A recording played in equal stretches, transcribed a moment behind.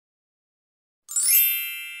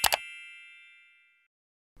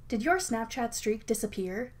Did your Snapchat streak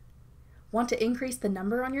disappear? Want to increase the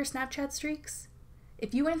number on your Snapchat streaks?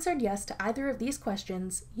 If you answered yes to either of these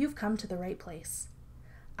questions, you've come to the right place.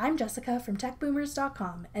 I'm Jessica from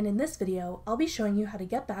TechBoomers.com, and in this video, I'll be showing you how to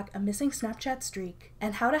get back a missing Snapchat streak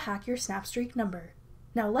and how to hack your Snapstreak number.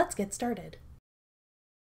 Now let's get started.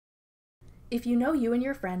 If you know you and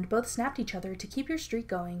your friend both snapped each other to keep your streak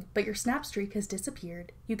going, but your Snapstreak has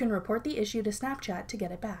disappeared, you can report the issue to Snapchat to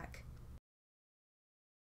get it back.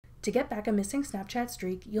 To get back a missing Snapchat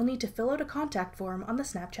streak, you'll need to fill out a contact form on the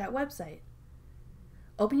Snapchat website.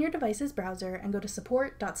 Open your device's browser and go to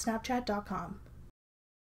support.snapchat.com.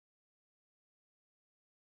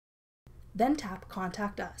 Then tap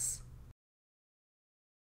Contact Us.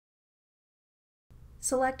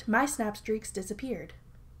 Select My Snapstreaks Disappeared.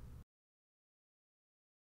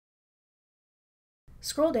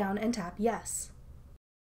 Scroll down and tap Yes.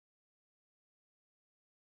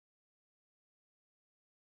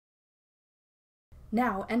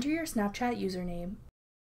 Now enter your Snapchat username,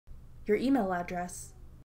 your email address,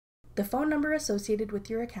 the phone number associated with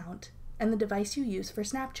your account, and the device you use for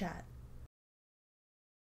Snapchat.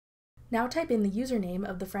 Now type in the username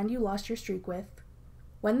of the friend you lost your streak with,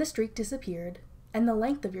 when the streak disappeared, and the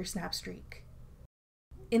length of your Snap streak.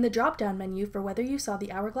 In the drop-down menu for whether you saw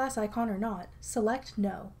the hourglass icon or not, select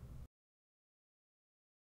No.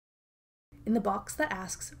 In the box that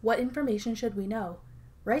asks, "What information should we know?"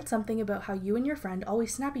 write something about how you and your friend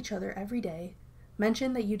always snap each other every day,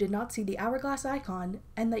 mention that you did not see the hourglass icon,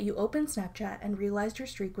 and that you opened Snapchat and realized your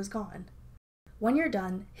streak was gone. When you're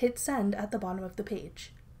done, hit Send at the bottom of the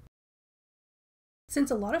page. Since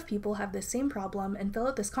a lot of people have this same problem and fill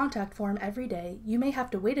out this contact form every day, you may have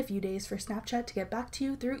to wait a few days for Snapchat to get back to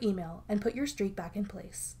you through email and put your streak back in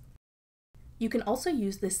place. You can also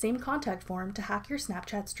use this same contact form to hack your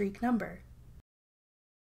Snapchat streak number.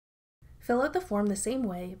 Fill out the form the same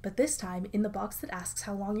way, but this time, in the box that asks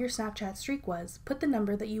how long your Snapchat streak was, put the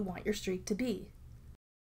number that you want your streak to be.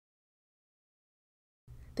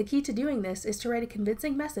 The key to doing this is to write a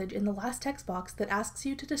convincing message in the last text box that asks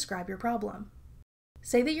you to describe your problem.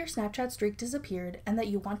 Say that your Snapchat streak disappeared and that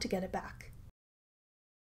you want to get it back.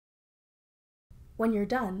 When you're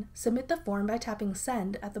done, submit the form by tapping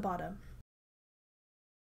Send at the bottom.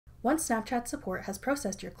 Once Snapchat support has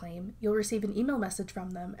processed your claim, you'll receive an email message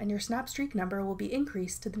from them and your Snapstreak number will be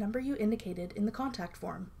increased to the number you indicated in the contact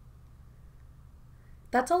form.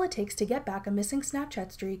 That's all it takes to get back a missing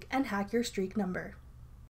Snapchat streak and hack your streak number.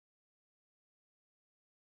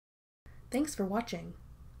 Thanks for watching.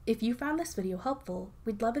 If you found this video helpful,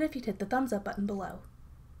 we'd love it if you'd hit the thumbs up button below.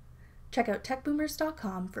 Check out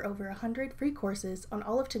TechBoomers.com for over 100 free courses on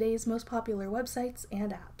all of today's most popular websites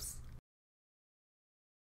and apps.